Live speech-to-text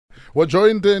We're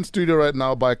joined in studio right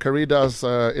now by Caridas,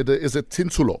 is it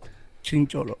Tinchulo?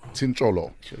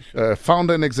 Chincholo. Sure.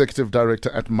 Founder and executive director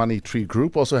at Money Tree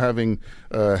Group, also hanging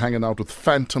out with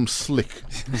Phantom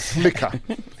Slicker,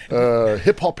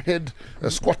 hip-hop head,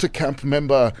 squatter camp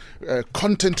member,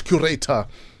 content curator,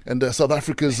 and South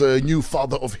Africa's new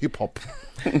father of hip-hop.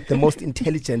 The most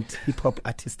intelligent hip-hop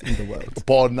artist in the world.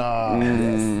 Bona.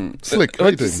 Yes. Slick, how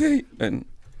you What you doing? say?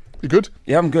 You good?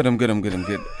 Yeah, I'm good.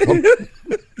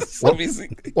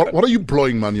 What are you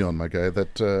blowing money on, my guy?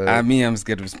 I'm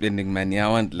scared of spending money. I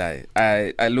won't lie.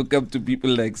 I look up to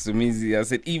people like Sumizi. I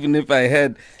said, even if I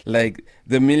had like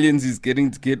the millions he's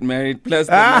getting to get married, plus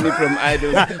the money from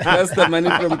idols, plus the money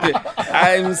from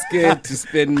I'm scared to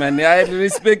spend money. I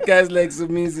respect guys like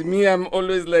Sumizi. Me, I'm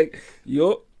always like,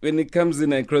 when it comes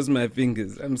in, I cross my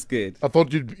fingers. I'm scared. I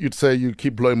thought you'd say you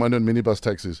keep blowing money on minibus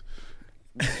taxis.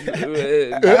 I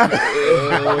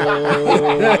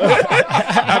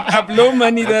blow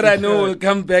money that I know will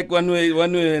come back one way or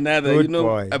another. Good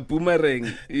boy. A boomerang.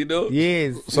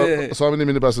 Yes. So how many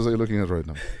minibuses are you looking at right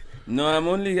now? No, I've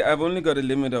only got a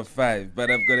limit of 5, but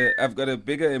I've got a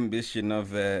bigger ambition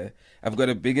with the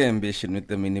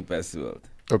minibus world.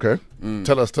 Okay,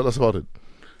 tell us about it.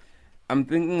 I'm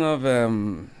thinking of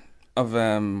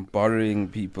borrowing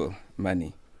people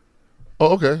money.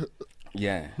 Oh, okay.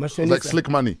 Yeah. Like slick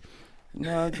money.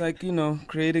 No, it's like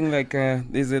creating like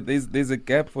there's a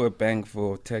gap for a bank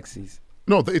for taxis.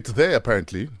 No, it's there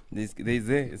apparently.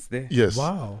 It's there. Yes.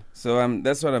 Wow. So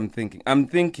that's what I'm thinking. I'm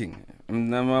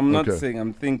not Okay. saying.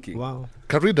 I'm thinking. Wow.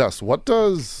 Caridas, what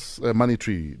does Money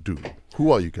Tree do?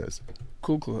 Who are you guys?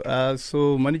 Cool.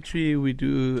 So Money Tree, we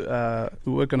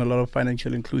work on a lot of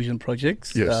financial inclusion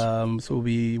projects. Yes. So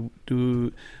we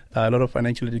do a lot of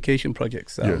financial education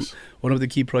projects. Yes. One of the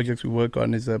key projects we work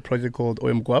on is a project called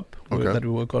OMGWAP that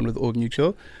we work on with Old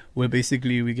Mutual, where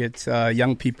basically we get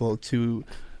young people to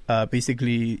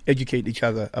basically educate each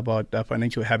other about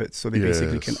financial habits. So they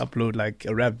basically can upload like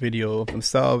a rap video of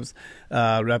themselves,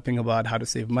 rapping about how to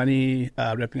save money,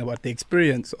 rapping about the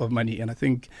experience of money. And I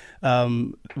think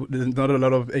there's not a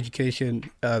lot of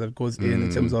education that goes in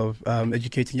terms of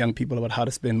educating young people about how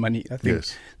to spend money. I think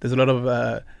there's a lot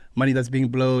of money that's being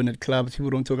blown at clubs. People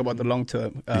don't talk about the long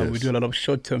term. We do a lot of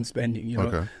short term spending,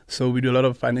 Okay. So we do a lot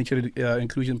of financial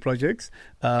inclusion projects,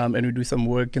 and we do some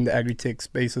work in the agri-tech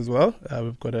space as well.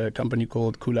 We've got a company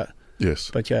called Kula. Yes.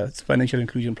 But yeah, it's financial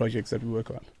inclusion projects that we work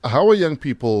on. How are young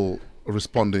people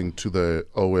responding to the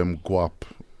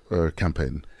OMGWAP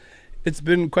campaign? It's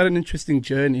been quite an interesting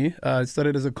journey. It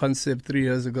started as a concept 3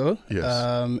 years ago, Yes.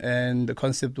 and the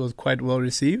concept was quite well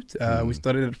received. We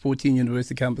started at 14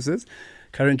 university campuses.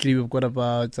 Currently, we've got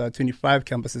about 25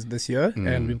 campuses this year,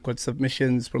 and we've got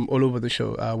submissions from all over the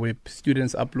show with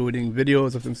students uploading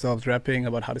videos of themselves rapping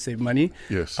about how to save money.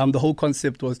 Yes. The whole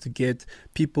concept was to get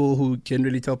people who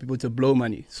generally tell people to blow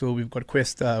money. So we've got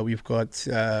Kwesta, we've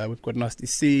got Nasty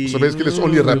C. So basically, it's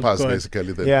only We've rappers, got-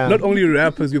 basically. Then. Yeah. Not only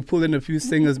rappers, we've pulled in a few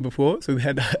singers before. So we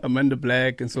had Amanda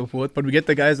Black and so forth. But we get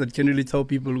the guys that generally tell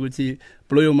people, Gucci,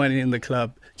 blow your money in the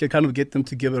club, to kind of get them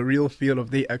to give a real feel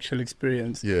of their actual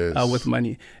experience with money.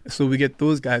 So we get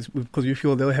those guys because we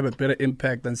feel they'll have a better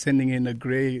impact than sending in a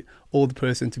grey old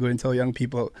person to go and tell young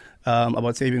people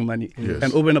about saving money. Yes.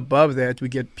 And over and above that, we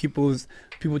get people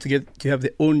to have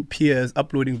their own peers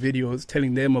uploading videos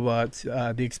telling them about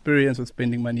the experience of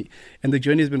spending money. And the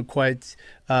journey has been quite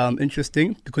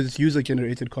interesting because it's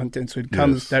user-generated content. So it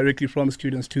comes directly from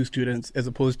students to students as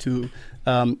opposed to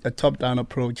a top-down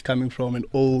approach coming from an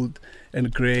old and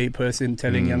grey person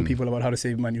telling young people about how to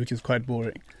save money, which is quite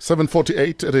boring.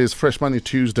 7:48, it is Fresh Money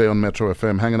Tuesday on Metro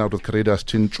FM, hanging out with Caridas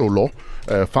Chincholo,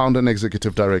 founder and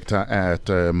executive director at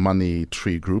Money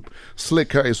Tree Group.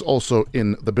 Slicker is also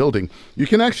in the building. You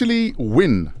can actually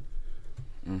win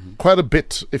quite a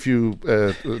bit if you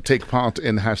take part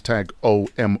in hashtag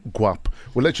OMGWAP.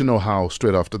 We'll let you know how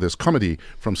straight after this comedy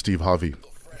from Steve Harvey.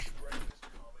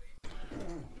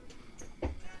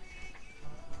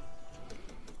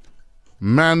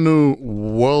 Manu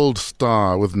World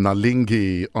Star with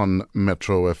Nalingi on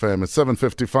Metro FM. It's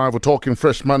 7:55. We're talking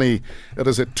fresh money. It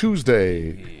is a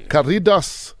Tuesday.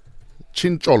 Caridas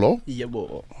Chincholo. Yeah,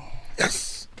 boy.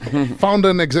 Yes.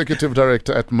 Founder and executive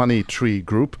director at Money Tree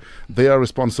Group. They are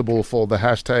responsible for the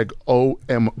hashtag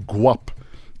OMGWAP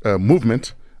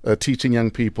movement, teaching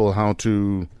young people how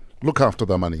to look after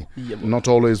their money. Not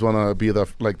always want to be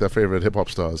like their favorite hip hop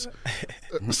stars.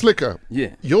 Slicker,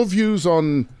 your views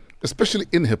on, especially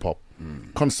in hip hop,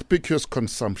 conspicuous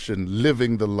consumption,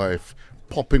 living the life,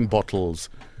 popping bottles.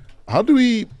 How do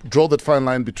we draw that fine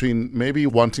line between maybe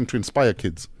wanting to inspire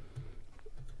kids,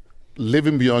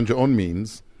 living beyond your own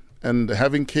means, and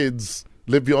having kids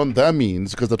live beyond their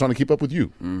means because they're trying to keep up with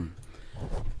you?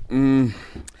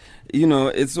 You know,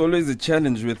 it's always a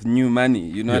challenge with new money.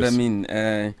 You know what I mean?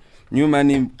 New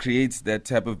money creates that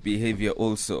type of behavior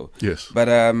also. Yes. But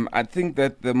I think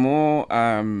that the more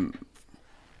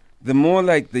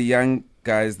like the young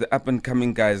guys, the up and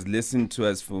coming guys, listen to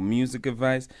us for music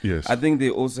advice, Yes. I think they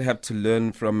also have to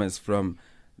learn from us from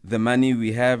the money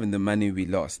we have and the money we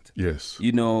lost. Yes.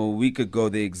 You know, we could go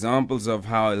the examples of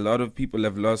how a lot of people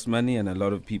have lost money and a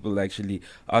lot of people actually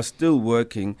are still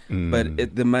working,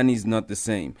 but the money is not the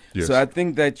same. Yes. So I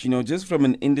think that, you know, just from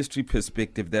an industry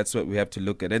perspective, that's what we have to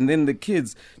look at. And then the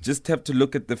kids just have to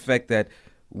look at the fact that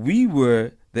we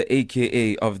were the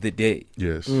AKA of the day.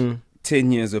 Yes.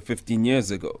 10 years or 15 years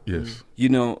ago. Yes. You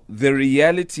know, the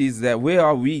reality is that where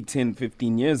are we 10,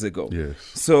 15 years ago? Yes.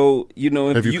 So, you know,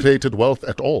 if Have you created wealth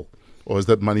at all? Or is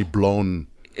that money blown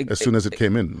as soon as it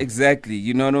came in? Exactly.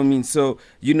 You know what I mean? So,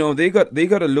 you know, they got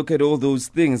to look at all those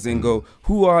things and go,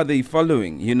 who are they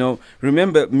following? You know,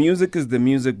 remember, music is the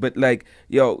music, but like,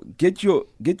 yo, get your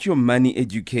money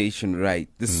education right.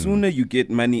 The sooner you get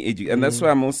money education, and that's why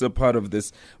I'm also part of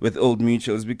this with Old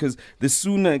Mutuals, because the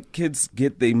sooner kids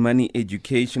get their money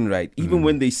education right, even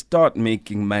when they start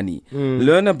making money,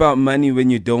 learn about money when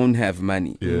you don't have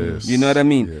money. Yes. You know what I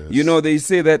mean? Yes. You know, they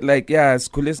say that like, yeah,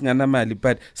 schoolis ngana mali,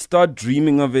 but start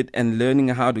dreaming of it and learning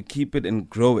how to keep it and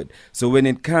grow it. So when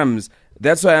it comes,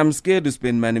 that's why I'm scared to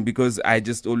spend money, because I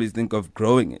just always think of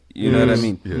growing it. You know what I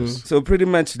mean? Yes. So pretty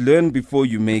much learn before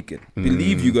you make it.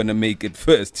 Believe you're going to make it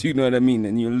first. You know what I mean?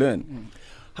 And you'll learn.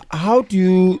 How do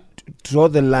you draw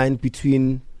the line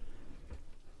between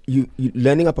you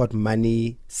learning about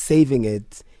money, saving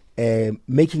it,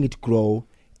 making it grow,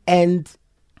 and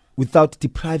without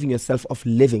depriving yourself of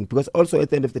living? Because also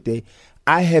at the end of the day,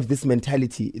 I have this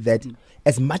mentality that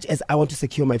as much as I want to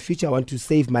secure my future, I want to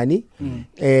save money,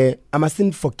 I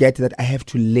mustn't forget that I have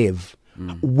to live.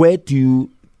 Where do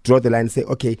you draw the line and say,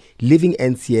 okay, living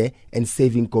ends here and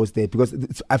saving goes there? Because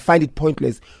I find it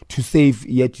pointless to save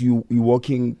yet you're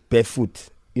walking barefoot.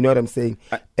 You know what I'm saying?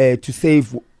 To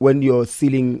save when your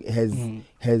ceiling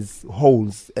has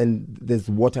holes and there's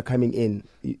water coming in.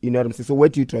 You know what I'm saying? So where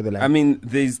do you draw the line? I mean,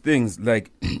 there's things like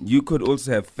you could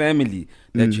also have family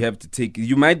that you have to take.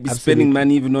 You might be spending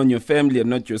money even on your family and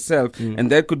not yourself, and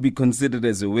that could be considered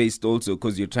as a waste also,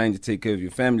 because you're trying to take care of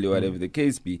your family or whatever the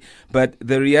case be. But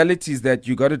the reality is that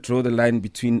you got to draw the line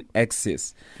between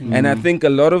excess. And I think a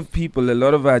lot of people, a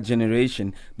lot of our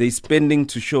generation, they're spending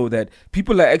to show that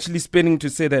people are actually spending to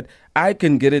say that I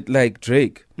can get it like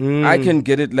Drake. I can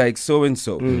get it like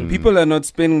so-and-so. People are not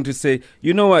spending to say,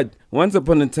 you know what, once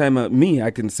upon a time, I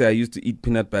can say I used to eat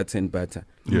peanut butter and butter.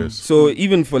 Yes. So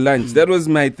even for lunch, that was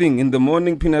my thing. In the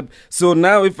morning, peanut. So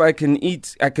now if I can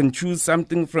eat, I can choose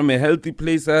something from a healthy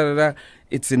place,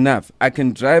 it's enough. I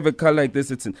can drive a car like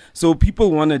this. So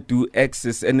people want to do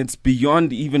excess, and it's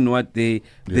beyond even what they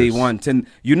want. And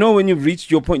you know, when you've reached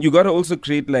your point, you got to also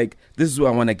create like, this is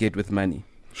what I want to get with money.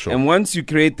 Sure. And once you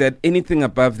create that, anything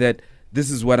above that, this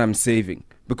is what I'm saving,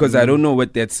 because I don't know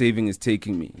what that saving is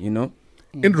taking me, you know?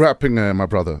 In wrapping, my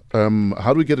brother,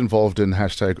 how do we get involved in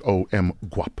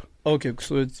 #OMGWAP? Okay,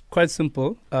 so it's quite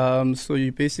simple. So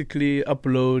you basically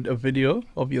upload a video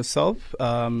of yourself,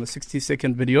 a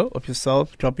 60-second video of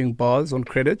yourself dropping bars on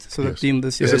credit. So the theme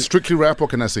this year is it strictly rap, or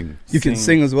can I sing? You can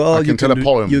sing as well. I can tell a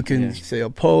poem. You can say a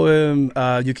poem.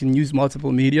 You can use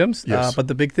multiple mediums. Yes. But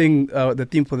the big thing, the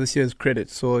theme for this year is credit.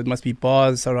 So it must be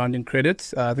bars surrounding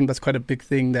credit. I think that's quite a big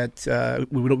thing that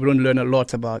we don't learn a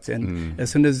lot about. And as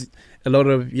soon as a lot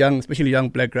of young, especially young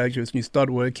black graduates, when you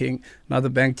start working, now the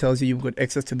bank tells you you've got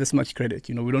access to this much credit.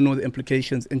 You know, we don't know the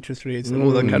implications, interest rates, and all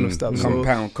that kind of stuff.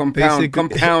 Compound,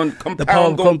 the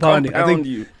power of compounding. I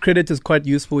think credit is quite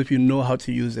useful if you know how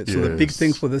to use it. So the big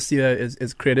thing for this year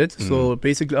is credit. So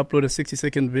basically upload a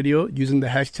 60-second video using the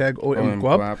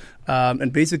 #OMGWAP.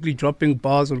 And basically dropping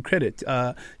bars on credit,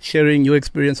 sharing your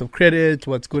experience of credit,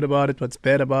 what's good about it, what's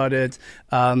bad about it.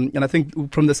 And I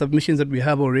think from the submissions that we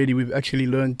have already, we've actually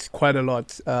learned quite a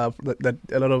lot that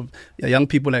a lot of young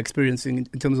people are experiencing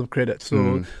in terms of credit.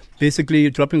 So basically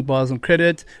dropping bars on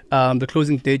credit. The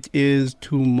closing date is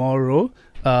tomorrow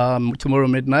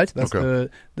midnight. That's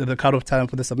the cut-off time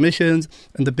for the submissions.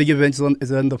 And the big event is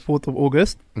on the 4th of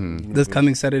August, this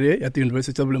coming Saturday at the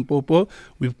University of Limpopo.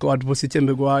 We've got Vosite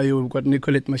Mbegwayo, we've got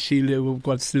Nicolette Mashile, we've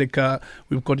got Slicker,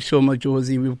 we've got Shoma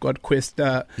Josie, we've got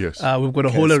Kwesta. We've got a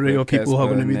whole array of people who are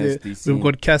going to be there. We've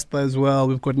got Casper as well.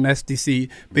 We've got Nasty C.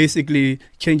 Basically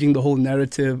changing the whole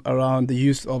narrative around the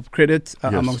use of credit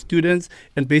among students,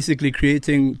 and basically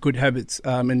creating good habits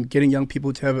and getting young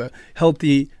people to have a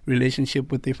healthy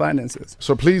relationship with their finances.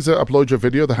 So please upload your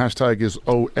video video. The hashtag is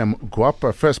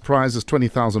OMGWAP. First prize is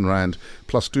 20,000 Rand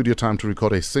plus studio time to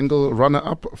record a single.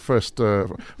 Runner-up, first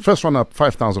runner-up,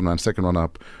 5,000 Rand. Second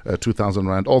runner-up, 2,000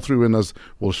 Rand. All three winners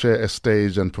will share a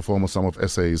stage and perform with some of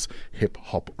SA's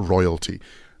hip-hop royalty.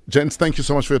 Gents, thank you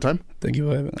so much for your time. Thank you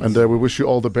for having us. And we wish you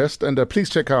all the best. And please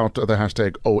check out the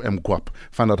hashtag OMGWAP.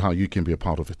 Find out how you can be a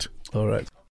part of it. All right.